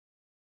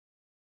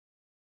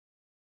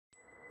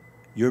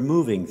You're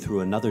moving through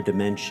another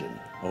dimension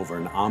over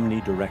an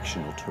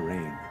omnidirectional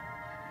terrain.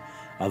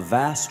 A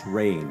vast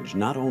range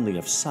not only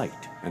of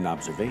sight and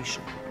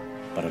observation,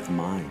 but of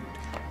mind.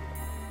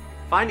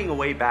 Finding a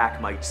way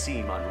back might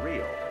seem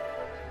unreal,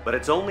 but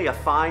it's only a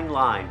fine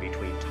line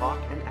between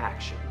talk and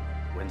action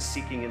when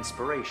seeking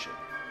inspiration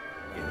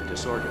in the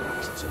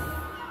disorganized zone.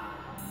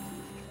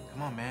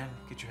 Come on, man,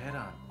 get your head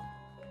on.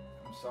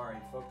 I'm sorry,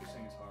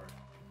 focusing is hard.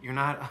 You're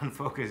not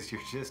unfocused, you're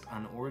just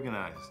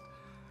unorganized.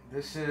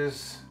 This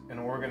is an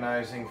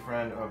organizing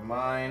friend of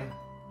mine.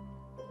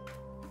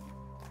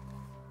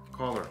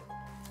 Call her.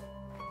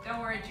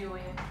 Don't worry,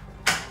 Julian.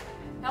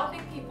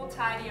 Helping people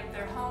tidy up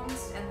their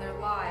homes and their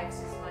lives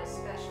is my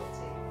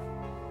specialty.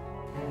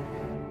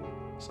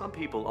 Some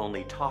people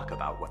only talk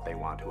about what they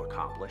want to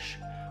accomplish,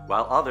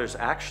 while others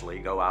actually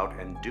go out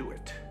and do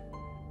it.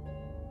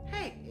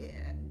 Hey,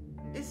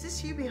 is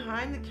this you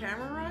behind the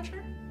camera,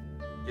 Roger?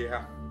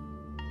 Yeah.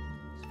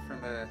 It's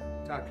from a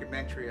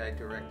documentary I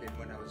directed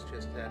when I was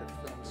just out of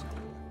film school.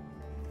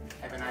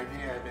 I have an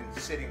idea I've been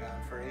sitting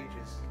on for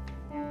ages.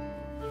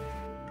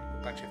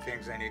 A bunch of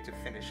things I need to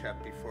finish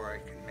up before I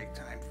can make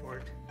time for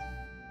it.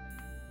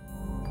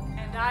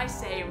 And I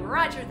say,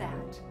 Roger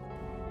that.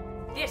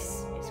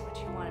 This is what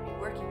you want to be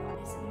working on,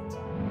 isn't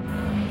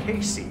it?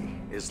 Casey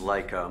is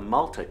like a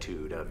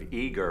multitude of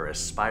eager,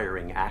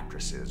 aspiring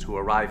actresses who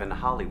arrive in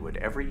Hollywood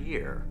every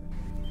year.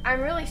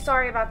 I'm really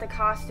sorry about the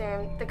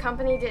costume. The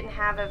company didn't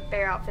have a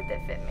bear outfit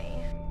that fit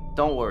me.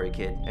 Don't worry,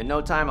 kid. In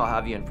no time, I'll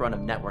have you in front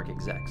of network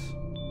execs.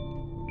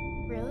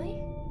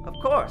 Really? Of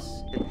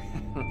course.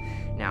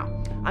 Now,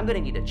 I'm gonna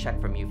need a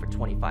check from you for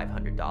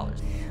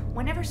 $2,500.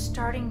 Whenever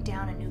starting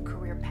down a new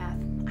career path,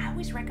 I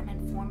always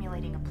recommend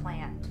formulating a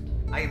plan.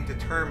 I am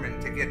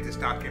determined to get this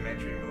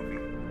documentary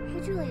moving.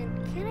 Hey Julian,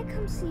 can I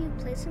come see you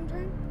play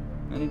sometime?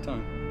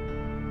 Anytime.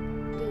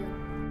 Deal.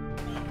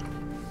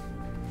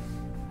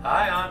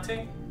 Hi,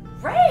 Auntie.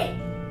 Ray!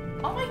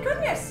 Oh my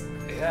goodness!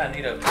 Yeah, I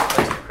need a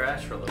place to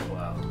crash for a little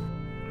while.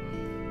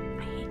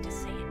 I hate to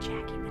say it,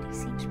 Jackie, but he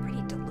seems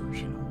pretty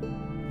delusional.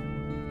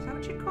 Is that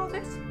what you call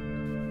this?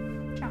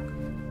 Junk.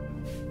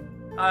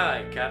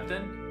 Hi,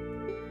 Captain.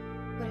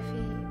 What if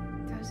he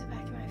throws it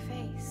back in my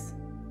face?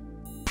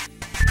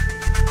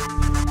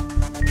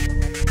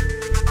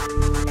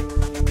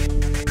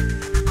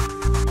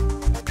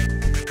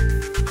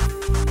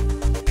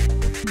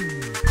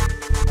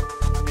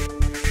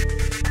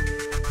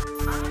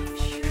 I'm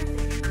sure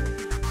that you will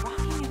be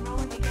rocking and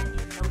rolling again in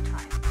no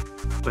time.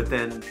 But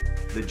then,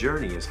 the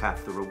journey is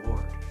half the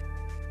reward,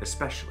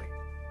 especially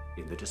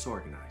in the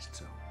disorganized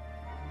zone.